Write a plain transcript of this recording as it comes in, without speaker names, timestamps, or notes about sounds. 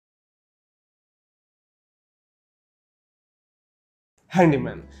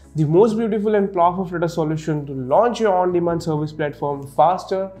Handyman, the most beautiful and powerful Flutter solution to launch your on-demand service platform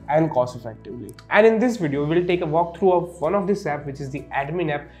faster and cost-effectively. And in this video, we'll take a walkthrough of one of this app, which is the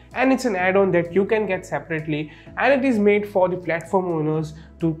Admin app, and it's an add-on that you can get separately, and it is made for the platform owners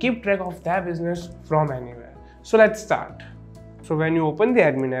to keep track of their business from anywhere. So let's start. So when you open the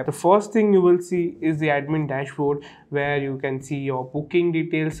Admin app, the first thing you will see is the admin dashboard, where you can see your booking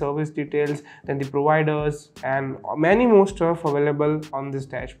details, service details, then the providers and many more stuff available on this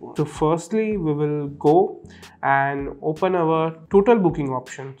dashboard. So firstly, we will go and open our total booking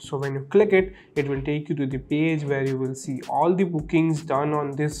option. So when you click it, it will take you to the page where you will see all the bookings done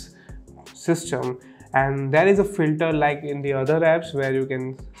on this system. And there is a filter like in the other apps where you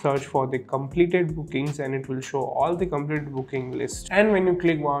can search for the completed bookings, and it will show all the complete booking list. And when you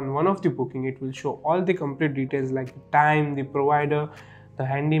click on one of the booking, it will show all the complete details like the time, the provider, the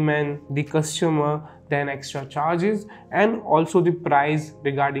handyman, the customer, then extra charges, and also the price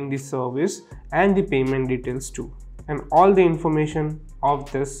regarding the service and the payment details too, and all the information of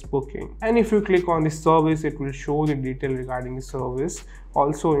this booking. And if you click on the service, it will show the detail regarding the service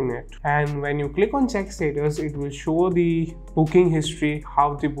also in it. And when you click on check status, it will show the booking history,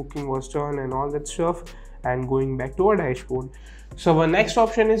 how the booking was done and all that stuff. And going back to our dashboard, so our next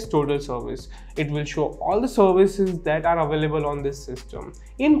option is total service. It will show all the services that are available on this system.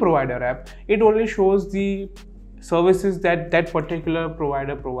 In provider app, it only shows the services that that particular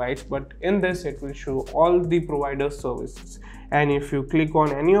provider provides, but in this it will show all the provider services. And if you click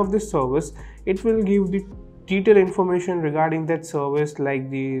on any of this service, it will give the detailed information regarding that service, like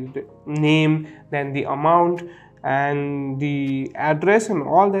the name, then the amount and the address and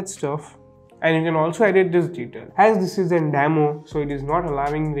all that stuff. And you can also edit this detail. As this is a demo, so it is not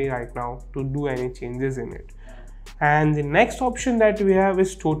allowing me right now to do any changes in it. And the next option that we have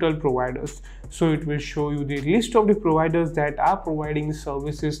is total providers. So it will show you the list of the providers that are providing the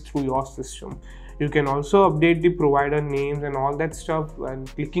services through your system. You can also update the provider names and all that stuff when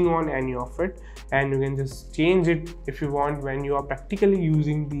clicking on any of it, and you can just change it if you want when you are practically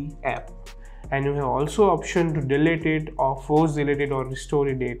using the app. And you have also option to delete it or force delete it or restore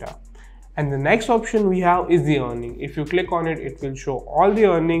the data. And the next option we have is the earning. If you click on it, it will show all the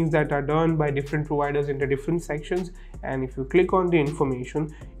earnings that are done by different providers into different sections. And if you click on the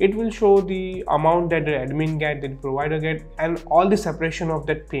information, it will show the amount that the admin get, the provider get, and all the separation of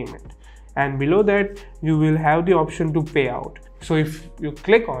that payment. And below that, you will have the option to pay out. So if you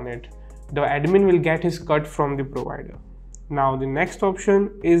click on it, the admin will get his cut from the provider. Now the next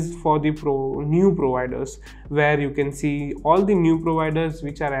option is for the new providers, where you can see all the new providers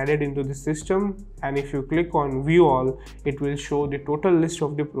which are added into the system. And if you click on view all, it will show the total list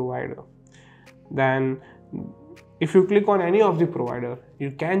of the provider. Then if you click on any of the provider,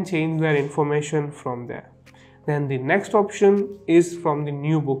 you can change their information from there. Then the next option is from the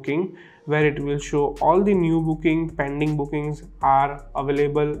new booking, where it will show all the new booking, pending bookings are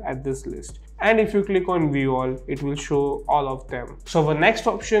available at this list. And if you click on view all, it will show all of them. So the next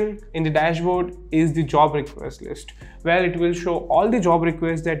option in the dashboard is the job request list, where it will show all the job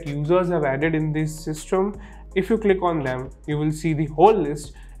requests that users have added in this system. If you click on them, you will see the whole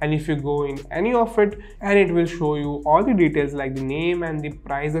list. And if you go in any of it, and it will show you all the details like the name and the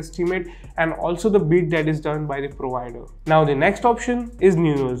price estimate, and also the bid that is done by the provider. Now the next option is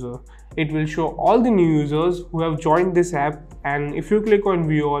new user. It will show all the new users who have joined this app, and if you click on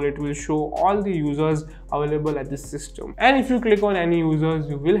view all, it will show all the users available at this system. And if you click on any users,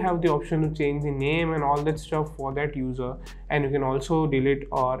 you will have the option to change the name and all that stuff for that user, and you can also delete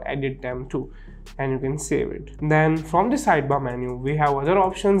or edit them too, and you can save it. Then from the sidebar menu, we have other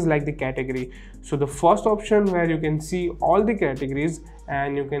options like the category. So the first option, where you can see all the categories,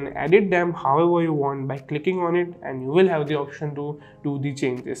 and you can edit them however you want by clicking on it, and you will have the option to do the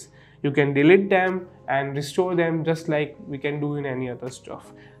changes. You can delete them and restore them just like we can do in any other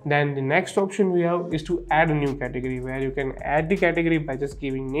stuff. Then the next option we have is to add a new category, where you can add the category by just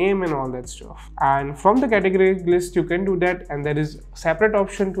giving name and all that stuff. And from the category list, you can do that, and there is a separate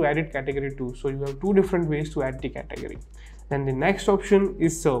option to edit category too. So you have two different ways to add the category. Then the next option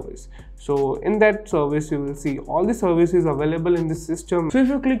is service. So in that service, you will see all the services available in the system. So if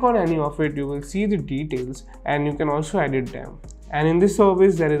you click on any of it, you will see the details, and you can also edit them. And in this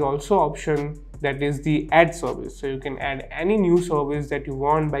service, there is also option that is the add service. So you can add any new service that you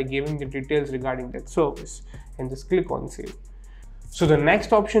want by giving the details regarding that service, and just click on save. So the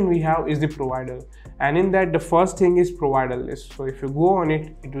next option we have is the provider, and in that the first thing is provider list. So if you go on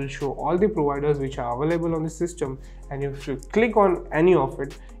it, it will show all the providers which are available on the system, and if you click on any of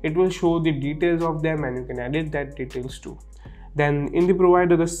it, it will show the details of them, and you can edit that details too. Then in the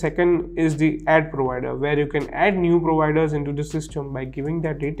provider, the second is the add provider, where you can add new providers into the system by giving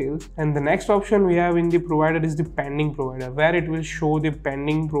their details. And the next option we have in the provider is the pending provider, where it will show the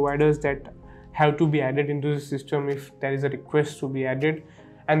pending providers that have to be added into the system if there is a request to be added.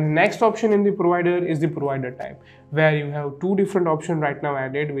 And the next option in the provider is the provider type, where you have two different options right now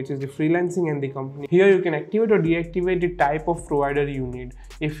added, which is the freelancing and the company. Here you can activate or deactivate the type of provider you need.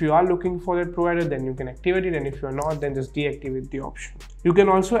 If you are looking for that provider, then you can activate it, and if you are not, then just deactivate the option. You can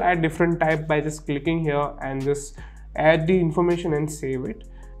also add different type by just clicking here and just add the information and save it.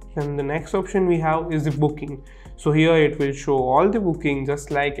 And the next option we have is the booking. So here it will show all the booking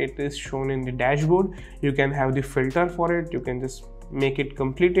just like it is shown in the dashboard. You can have the filter for it, you can just make it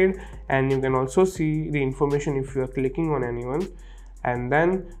completed, and you can also see the information if you are clicking on anyone. And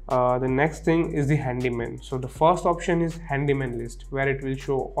then the next thing is the handyman. So the first option is handyman list, where it will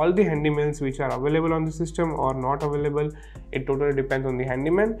show all the handymans which are available on the system or not available. It totally depends on the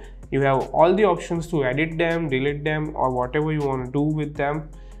handyman. You have all the options to edit them, delete them, or whatever you want to do with them.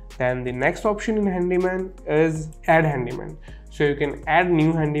 Then the next option in handyman is add handyman. So you can add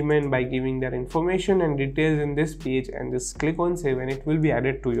new handyman by giving their information and details in this page, and just click on save and it will be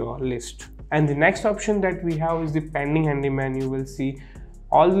added to your list. And the next option that we have is the pending handyman. You will see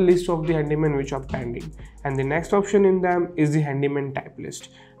all the list of the handyman which are pending. And the next option in them is the handyman type list,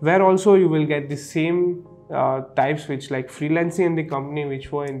 where also you will get the same types which like freelancing and the company which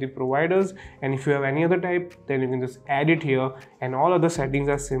were in the providers. And if you have any other type, then you can just add it here, and all other settings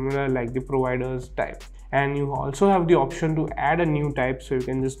are similar like the providers type. And you also have the option to add a new type, so you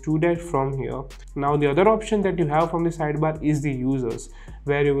can just do that from here. Now the other option that you have from the sidebar is the users,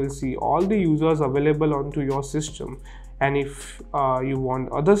 where you will see all the users available onto your system. And if you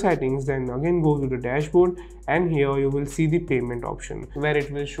want other settings, then again go to the dashboard, and here you will see the payment option, where it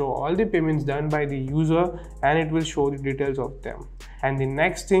will show all the payments done by the user and it will show the details of them. And the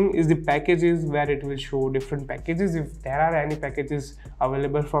next thing is the packages, where it will show different packages if there are any packages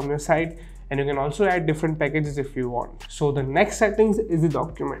available from your site, and you can also add different packages if you want. So the next settings is the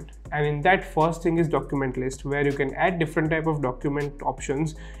document, and in that first thing is document list, where you can add different type of document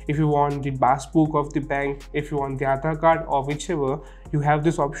options. If you want the passbook of the bank, if you want the Aadhaar card, or whichever, you have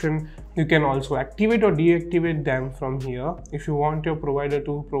this option. You can also activate or deactivate them from here if you want your provider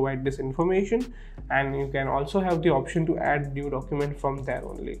to provide this information, and you can also have the option to add new document from there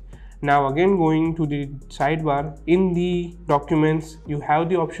only. Now again, going to the sidebar, in the documents you have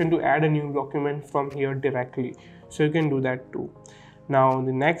the option to add a new document from here directly, so you can do that too. Now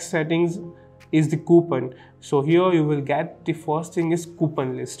the next settings is the coupon. So here you will get the first thing is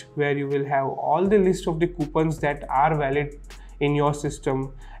coupon list, where you will have all the list of the coupons that are valid in your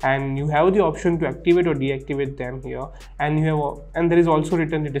system, and you have the option to activate or deactivate them here. And there is also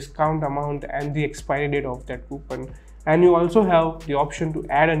written the discount amount and the expiry date of that coupon. And you also have the option to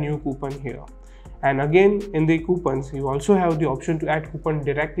add a new coupon here. And again, in the coupons, you also have the option to add coupon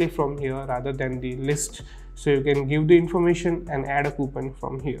directly from here rather than the list. So you can give the information and add a coupon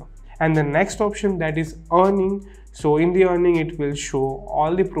from here. And the next option, that is earning. So in the earning, it will show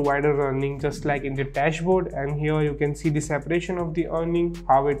all the provider earning just like in the dashboard. And here you can see the separation of the earning,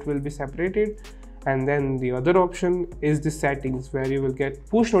 how it will be separated. And then the other option is the settings, where you will get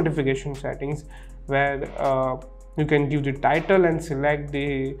push notification settings, where you can give the title and select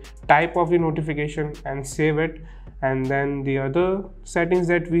the type of the notification and save it. And then the other settings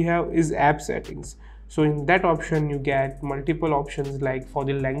that we have is app settings. So in that option you get multiple options, like for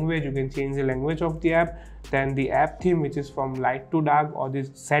the language you can change the language of the app, then the app theme which is from light to dark or the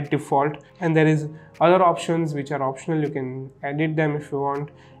set default, and there is other options which are optional, you can edit them if you want.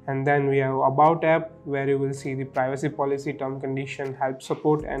 And then we have about app, where you will see the privacy policy, term condition, help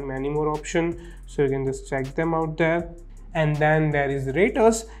support, and many more options, so you can just check them out there. And then there is rate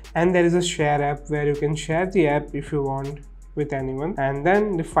us, and there is a share app, where you can share the app if you want with anyone. And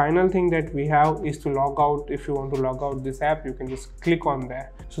then the final thing that we have is to log out. If you want to log out this app, you can just click on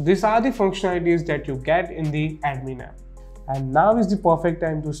there. So these are the functionalities that you get in the admin app. And now is the perfect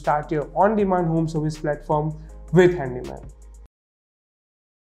time to start your on-demand home service platform with Handyman.